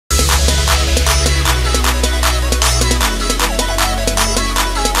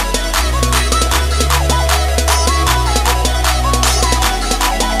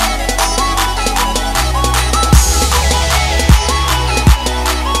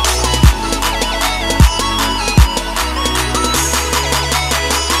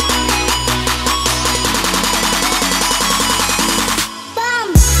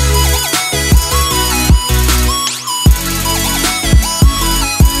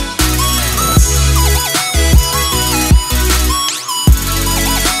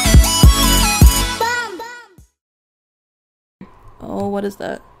What is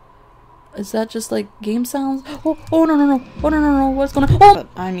that? Is that just like game sounds? Oh, oh no no no! Oh no no no! What's going on? Oh! But,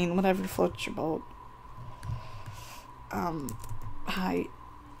 I mean, whatever floats your boat. Hi.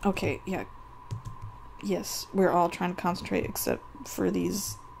 Okay, yeah. Yes, we're all trying to concentrate except for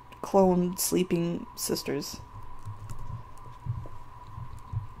these clone sleeping sisters.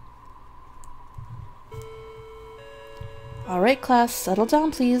 Alright class, settle down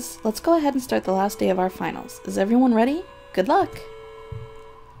please. Let's go ahead and start the last day of our finals. Is everyone ready? Good luck!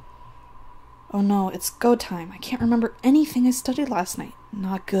 Oh no, it's go time. I can't remember anything I studied last night.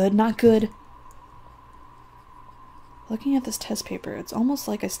 Not good, not good. Looking at this test paper, it's almost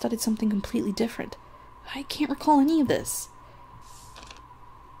like I studied something completely different. I can't recall any of this.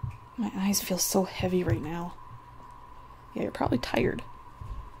 My eyes feel so heavy right now. Yeah, you're probably tired.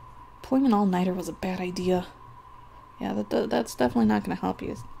 Pulling an all-nighter was a bad idea. Yeah, that's definitely not going to help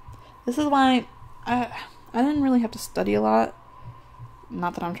you. This is why I didn't really have to study a lot.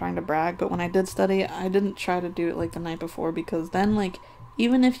 Not that I'm trying to brag, but when I did study, I didn't try to do it like the night before, because then, like,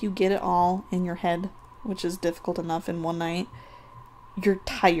 even if you get it all in your head, which is difficult enough in one night, you're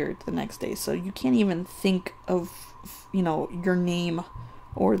tired the next day, so you can't even think of, you know, your name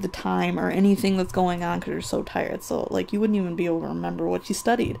or the time or anything that's going on because you're so tired. So, like, you wouldn't even be able to remember what you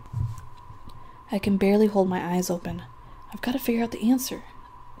studied. I can barely hold my eyes open. I've got to figure out the answer.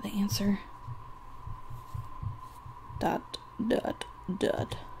 The answer... ...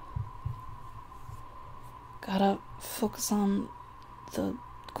 Gotta focus on the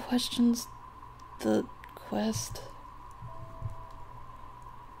questions, the quest.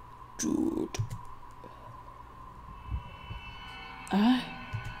 Dude.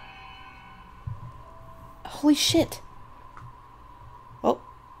 Holy shit. Oh,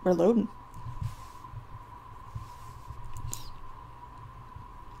 we're loading.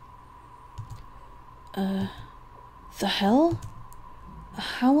 The hell?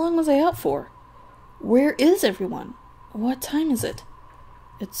 How long was I out for? Where is everyone? What time is it?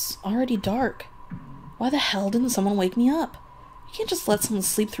 It's already dark. Why the hell didn't someone wake me up? You can't just let someone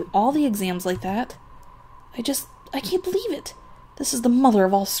sleep through all the exams like that. I can't believe it. This is the mother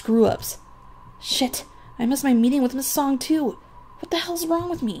of all screw-ups. Shit, I missed my meeting with Miss Song too. What the hell's wrong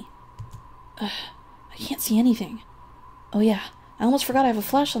with me? I can't see anything. Oh yeah, I almost forgot I have a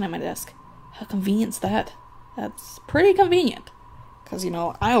flashlight on my desk. How convenient's that? That's pretty convenient. Because, you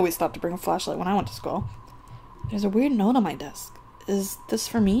know, I always thought to bring a flashlight when I went to school. There's a weird note on my desk. Is this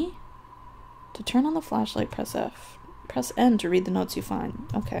for me? To turn on the flashlight, press F. Press N to read the notes you find.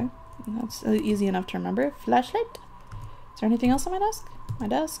 Okay. That's easy enough to remember. Flashlight? Is there anything else on my desk? My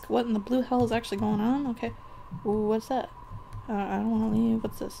desk? What in the blue hell is actually going on? Okay. Ooh, what's that? I don't want to leave.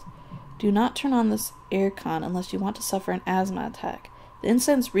 What's this? Do not turn on this aircon unless you want to suffer an asthma attack. The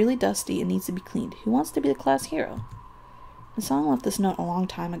inside's really dusty and needs to be cleaned. Who wants to be the class hero? The song left this note a long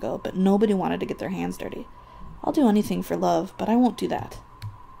time ago, but nobody wanted to get their hands dirty. I'll do anything for love, but I won't do that.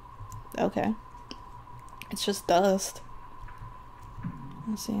 Okay. It's just dust.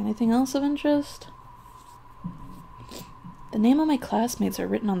 Let's see, anything else of interest? The name of my classmates are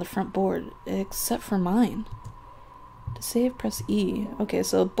written on the front board, except for mine. To save, press E. Okay,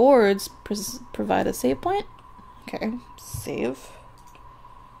 so boards provide a save point? Okay, save.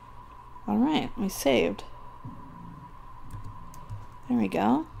 Alright, we saved. There we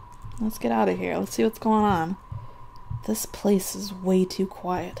go. Let's get out of here. Let's see what's going on. This place is way too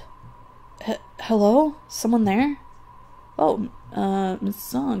quiet. Hello? Someone there? Oh, Miss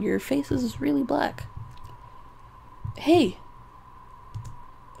Song, your face is really black. Hey!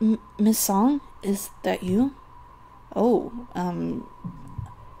 Miss Song? Is that you? Oh,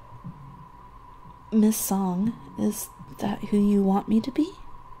 Miss Song, is that who you want me to be?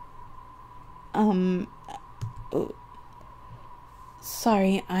 Oh.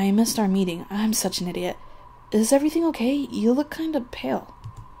 Sorry, I missed our meeting. I'm such an idiot. Is everything okay? You look kind of pale.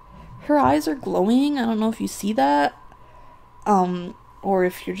 Her eyes are glowing. I don't know if you see that. Or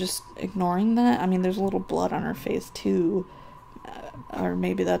if you're just ignoring that. I mean, there's a little blood on her face, too. Or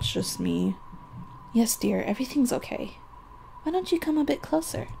maybe that's just me. Yes, dear, everything's okay. Why don't you come a bit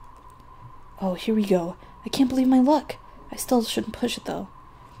closer? Oh, here we go. I can't believe my luck. I still shouldn't push it, though.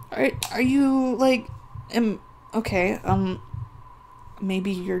 Are you, like, okay,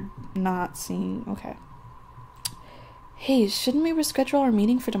 maybe you're not seeing, okay. Hey, shouldn't we reschedule our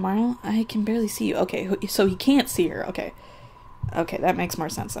meeting for tomorrow? I can barely see you. Okay, so he can't see her, okay. Okay, that makes more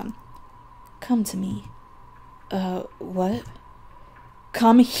sense then. Come to me. What?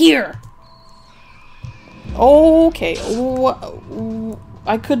 Come here! Okay,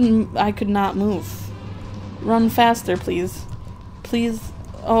 I could not move. Run faster, please. Please.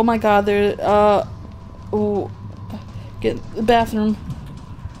 Oh my god, ooh. Get the bathroom.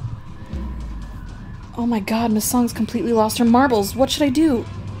 Oh my god, Miss Song's completely lost her marbles. What should I do?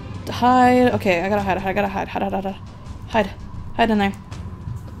 Hide. Okay, I gotta hide. Hide in there.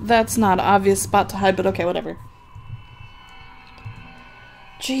 That's not an obvious spot to hide, but okay, whatever.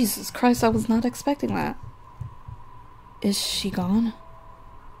 Jesus Christ, I was not expecting that. Is she gone?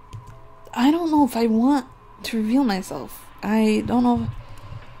 I don't know if I want to reveal myself. I don't know.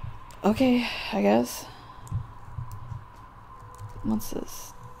 Okay, I guess. What's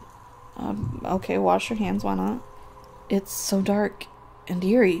this? Okay, wash your hands, why not? It's so dark and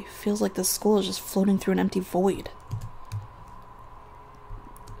eerie. Feels like this school is just floating through an empty void.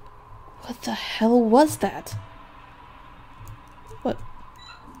 What the hell was that? What?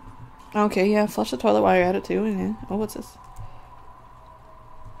 Okay, yeah, flush the toilet while you're at it too. Yeah. Oh, what's this?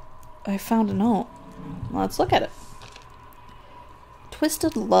 I found a note. Let's look at it.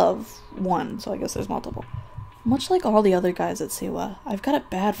 Twisted Love 1, so I guess there's multiple. Much like all the other guys at Sewa, I've got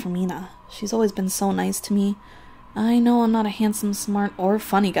it bad for Mina. She's always been so nice to me. I know I'm not a handsome, smart, or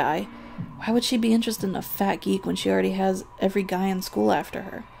funny guy. Why would she be interested in a fat geek when she already has every guy in school after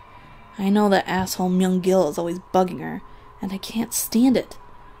her? I know that asshole Myung Gil is always bugging her, and I can't stand it.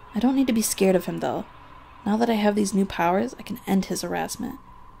 I don't need to be scared of him, though. Now that I have these new powers, I can end his harassment.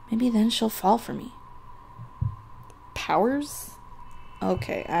 Maybe then she'll fall for me. Powers?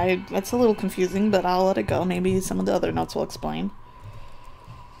 Okay, that's a little confusing, but I'll let it go. Maybe some of the other notes will explain.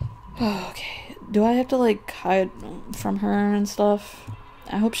 Okay, do I have to, like, hide from her and stuff?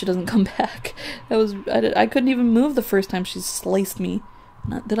 I hope she doesn't come back. I couldn't even move the first time she sliced me.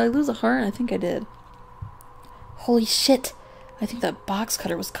 Did I lose a heart? I think I did. Holy shit! I think that box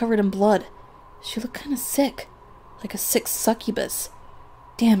cutter was covered in blood. She looked kind of sick. Like a sick succubus.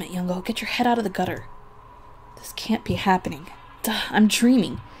 Damn it, Youngo, get your head out of the gutter. This can't be happening. Duh, I'm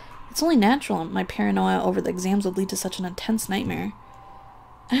dreaming. It's only natural my paranoia over the exams would lead to such an intense nightmare.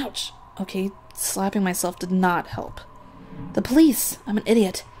 Ouch. Okay, slapping myself did not help. The police! I'm an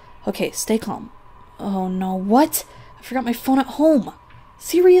idiot. Okay, stay calm. Oh no, what? I forgot my phone at home.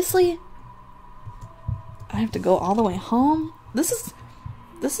 Seriously? I have to go all the way home? This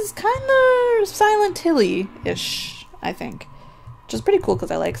is kind of Silent Hilly-ish, I think. Which is pretty cool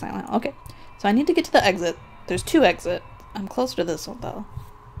because I like Silent Hill. Okay, so I need to get to the exit. There's 2 exits. I'm closer to this one, though.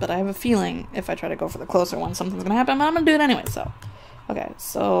 But I have a feeling if I try to go for the closer one, something's gonna happen, but I'm gonna do it anyway, so. Okay,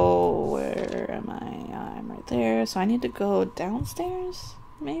 so where am I? I'm right there. So I need to go downstairs?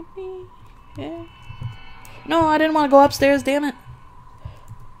 Maybe? Yeah. No, I didn't want to go upstairs, damn it.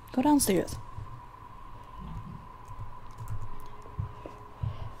 Go downstairs.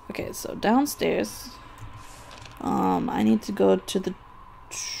 Okay, so downstairs. I need to go to the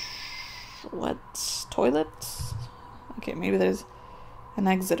toilet? Okay, maybe there's an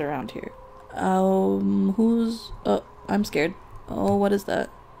exit around here. I'm scared. Oh, what is that?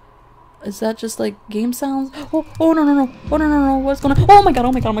 Is that just like game sounds? Oh no, what's going on? Oh my god,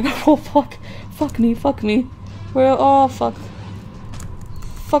 oh fuck. Fuck me. Where, oh fuck.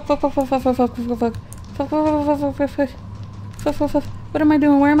 Fuck. What am I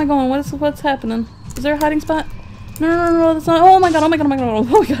doing? Where am I going? What's happening? Is there a hiding spot? No, that's not. Oh my god,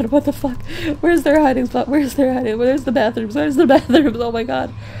 what the fuck? Where's their hiding spot? Where's the bathrooms? Oh my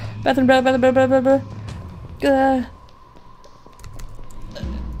god. Bathroom.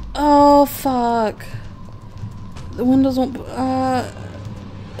 Oh fuck. The windows won't.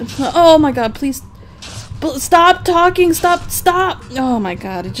 Oh my god, please. Stop talking! Stop! Oh my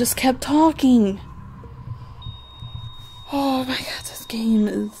god, it just kept talking. Oh my god, this game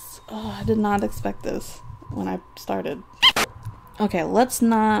is... Oh, I did not expect this when I started. Okay, let's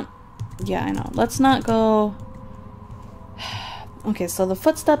not... Yeah, I know. Let's not go... Okay, so the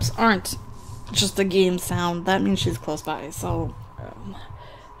footsteps aren't just a game sound. That means she's close by, so...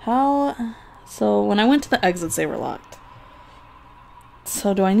 How... So, when I went to the exits, they were locked.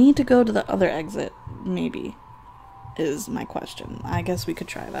 So, do I need to go to the other exit? Maybe. Is my question. I guess we could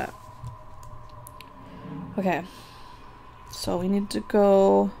try that. Okay. So we need to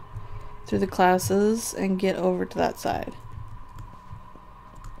go through the classes and get over to that side.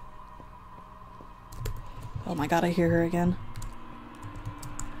 Oh my god, I hear her again.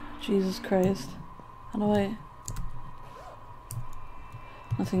 Jesus Christ. How do I...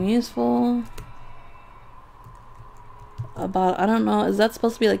 Nothing useful. About, I don't know, is that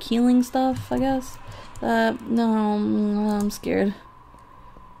supposed to be like healing stuff, I guess? No, I'm scared.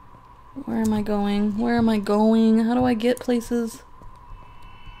 Where am I going? How do I get places?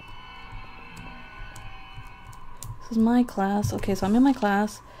 This is my class. Okay, so I'm in my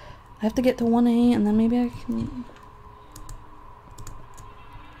class. I have to get to 1A and then maybe I can...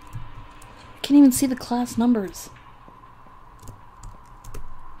 I can't even see the class numbers.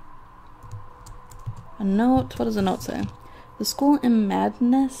 A note. What does the note say? The school in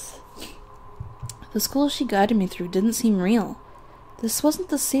madness? The school she guided me through didn't seem real. This wasn't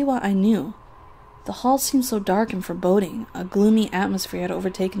the Siwa I knew. The hall seemed so dark and foreboding. A gloomy atmosphere had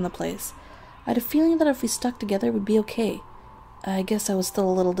overtaken the place. I had a feeling that if we stuck together, we'd be okay. I guess I was still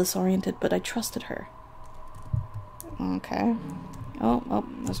a little disoriented, but I trusted her. Okay. Oh,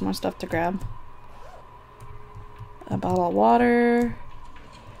 there's more stuff to grab. A bottle of water.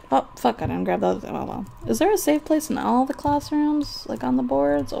 Oh, fuck, I didn't grab the other thing. Oh, well. Is there a safe place in all the classrooms? Like on the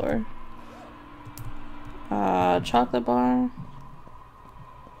boards, or... chocolate bar?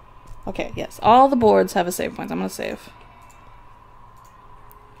 Okay, yes. All the boards have a save point. I'm gonna save.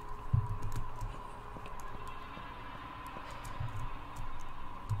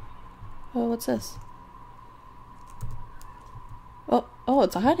 Oh, what's this? Oh,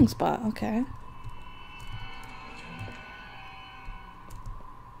 it's a hiding spot. Okay.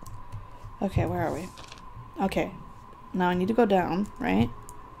 Okay, where are we? Okay. Now I need to go down, right?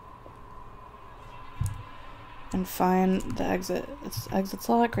 And find the exit. It's exit's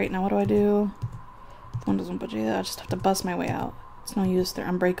locked. Great, now what do I do? The one doesn't budge either. I just have to bust my way out. It's no use. They're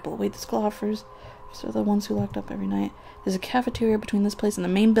unbreakable. Wait, the school offers. They're the ones who locked up every night. There's a cafeteria between this place and the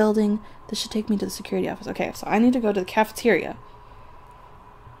main building. This should take me to the security office. Okay, so I need to go to the cafeteria.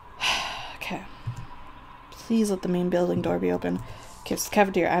 Okay. Please let the main building door be open. Okay, it's the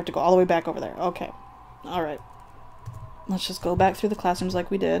cafeteria. I have to go all the way back over there. Okay. Alright. Let's just go back through the classrooms like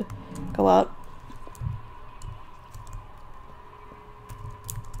we did. Go up.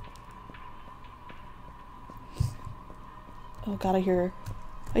 Oh god, I hear her.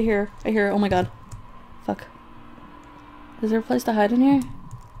 I hear her. Oh my god. Fuck. Is there a place to hide in here?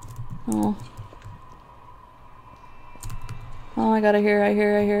 Oh. Oh my god, I hear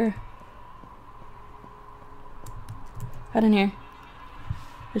her. Hide in here.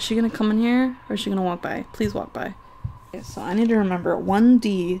 Is she gonna come in here, or is she gonna walk by? Please walk by. Okay, so I need to remember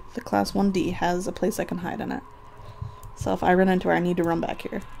 1D, the class 1D has a place I can hide in it. So if I run into her, I need to run back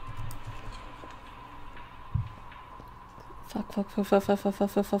here. Fuck.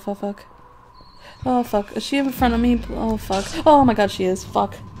 Oh, fuck. Is she in front of me? Oh, fuck. Oh my god, she is.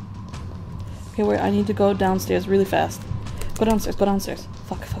 Fuck. Okay, wait, I need to go downstairs really fast. Go downstairs.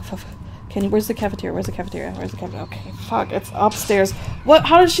 Fuck. Okay, where's the cafeteria? Okay, fuck, it's upstairs. What?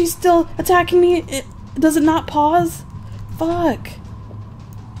 How is she still attacking me? Does it not pause? Fuck.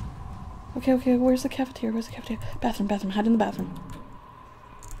 Okay, where's the cafeteria? Bathroom. Hide in the bathroom.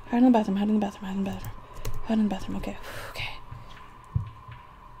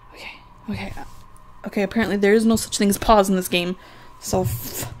 Okay, apparently there is no such thing as pause in this game. So,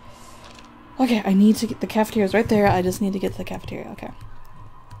 okay, I need to get the cafeteria's right there. I just need to get to the cafeteria. Okay.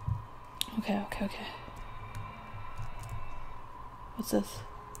 What's this?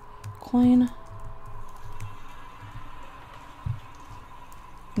 Coin.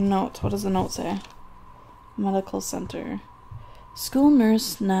 Note. What does the note say? Medical center. School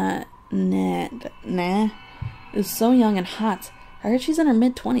nurse is so young and hot. I heard she's in her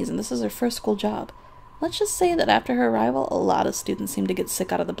mid-20s and this is her first school job. Let's just say that after her arrival, a lot of students seem to get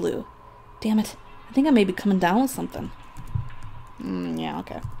sick out of the blue. Damn it. I think I may be coming down with something. Yeah,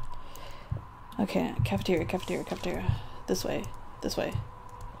 okay. Okay, cafeteria. This way.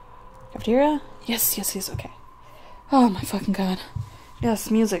 Cafeteria? Yes, okay. Oh my fucking god. Yes,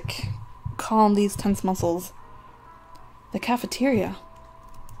 music. Calm these tense muscles. The cafeteria.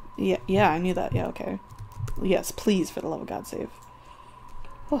 Yeah, I knew that. Yeah, okay. Yes, please, for the love of God, save.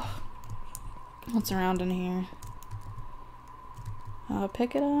 Oh. What's around in here?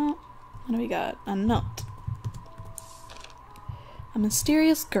 Pick it up. What do we got? A note. A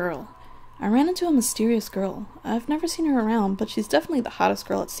mysterious girl. I ran into a mysterious girl. I've never seen her around, but she's definitely the hottest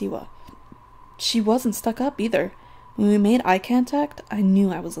girl at Siwa. She wasn't stuck up either. When we made eye contact, I knew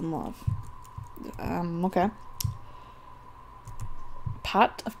I was in love. Okay.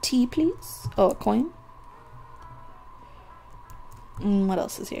 Pot of tea, please. Oh, a coin. What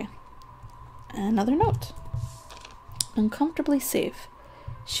else is here? Another note. Uncomfortably safe.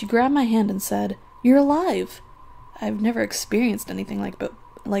 She grabbed my hand and said, "You're alive." I've never experienced anything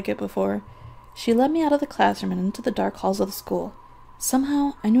like it before. She led me out of the classroom and into the dark halls of the school.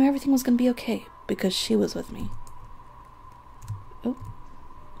 Somehow, I knew everything was going to be okay because she was with me. Oh.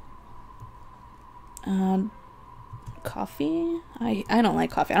 Coffee? I don't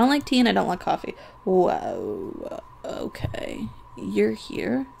like coffee. I don't like tea and I don't like coffee. Whoa. Okay. You're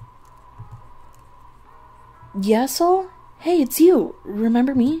here? Yesel? Hey, it's you.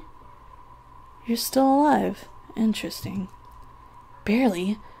 Remember me? You're still alive. Interesting.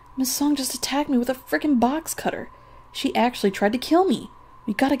 Barely. Miss Song just attacked me with a frickin' box cutter. She actually tried to kill me.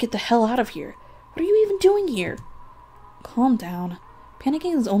 We gotta get the hell out of here. What are you even doing here? Calm down.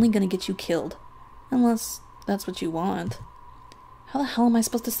 Panicking is only gonna get you killed. Unless that's what you want. How the hell am I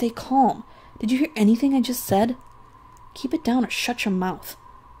supposed to stay calm? Did you hear anything I just said? Keep it down or shut your mouth.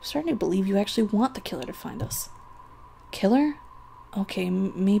 I'm starting to believe you actually want the killer to find us. Killer? Okay,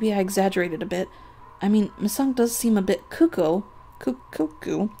 maybe I exaggerated a bit. I mean, Miss Song does seem a bit cuckoo,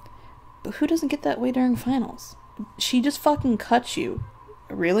 but who doesn't get that way during finals? She just fucking cut you.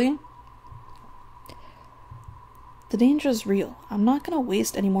 Really? The danger is real. I'm not gonna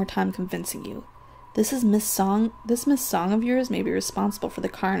waste any more time convincing you. This Miss Song of yours may be responsible for the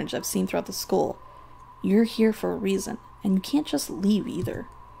carnage I've seen throughout the school. You're here for a reason, and you can't just leave either.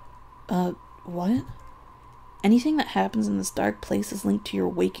 What? Anything that happens in this dark place is linked to your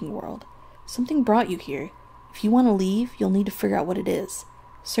waking world. Something brought you here. If you want to leave, you'll need to figure out what it is.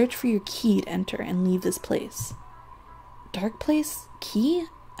 Search for your key to enter and leave this place. Dark place? Key?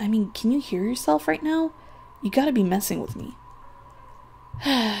 I mean, can you hear yourself right now? You gotta be messing with me.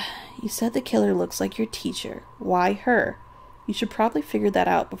 You said the killer looks like your teacher. Why her? You should probably figure that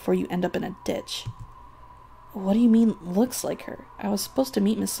out before you end up in a ditch. What do you mean, looks like her? I was supposed to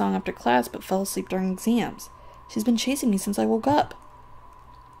meet Miss Song after class, but fell asleep during exams. She's been chasing me since I woke up.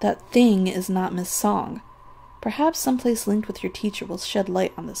 That thing is not Miss Song. Perhaps someplace linked with your teacher will shed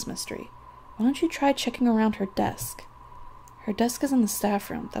light on this mystery. Why don't you try checking around her desk? Her desk is in the staff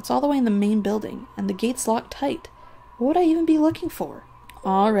room. That's all the way in the main building, and the gate's locked tight. What would I even be looking for?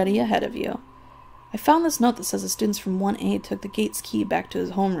 Already ahead of you. I found this note that says the students from 1A took the gate's key back to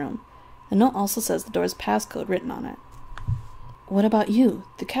his homeroom. The note also says the door's passcode written on it. What about you?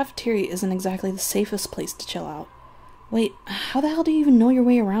 The cafeteria isn't exactly the safest place to chill out. Wait, how the hell do you even know your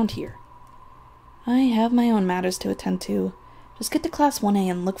way around here? I have my own matters to attend to. Just get to class 1A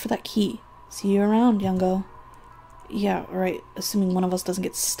and look for that key. See you around, youngo. Yeah, right, assuming one of us doesn't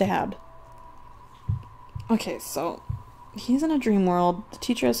get stabbed. Okay, so he's in a dream world. The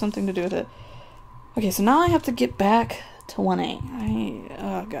teacher has something to do with it. Okay, so now I have to get back to 1A.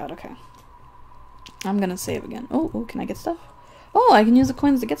 Oh god, okay. I'm gonna save again. Oh, can I get stuff? Oh, I can use the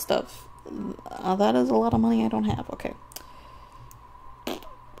coins to get stuff. That is a lot of money I don't have. Okay.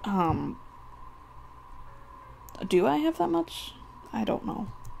 Do I have that much? I don't know.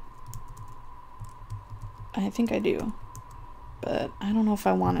 I think I do. But I don't know if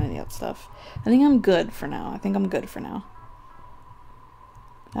I want any of that stuff. I think I'm good for now.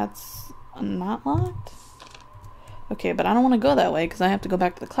 That's not locked? Okay, but I don't want to go that way because I have to go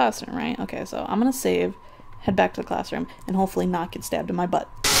back to the classroom, right? Okay, so I'm going to save, head back to the classroom, and hopefully not get stabbed in my butt.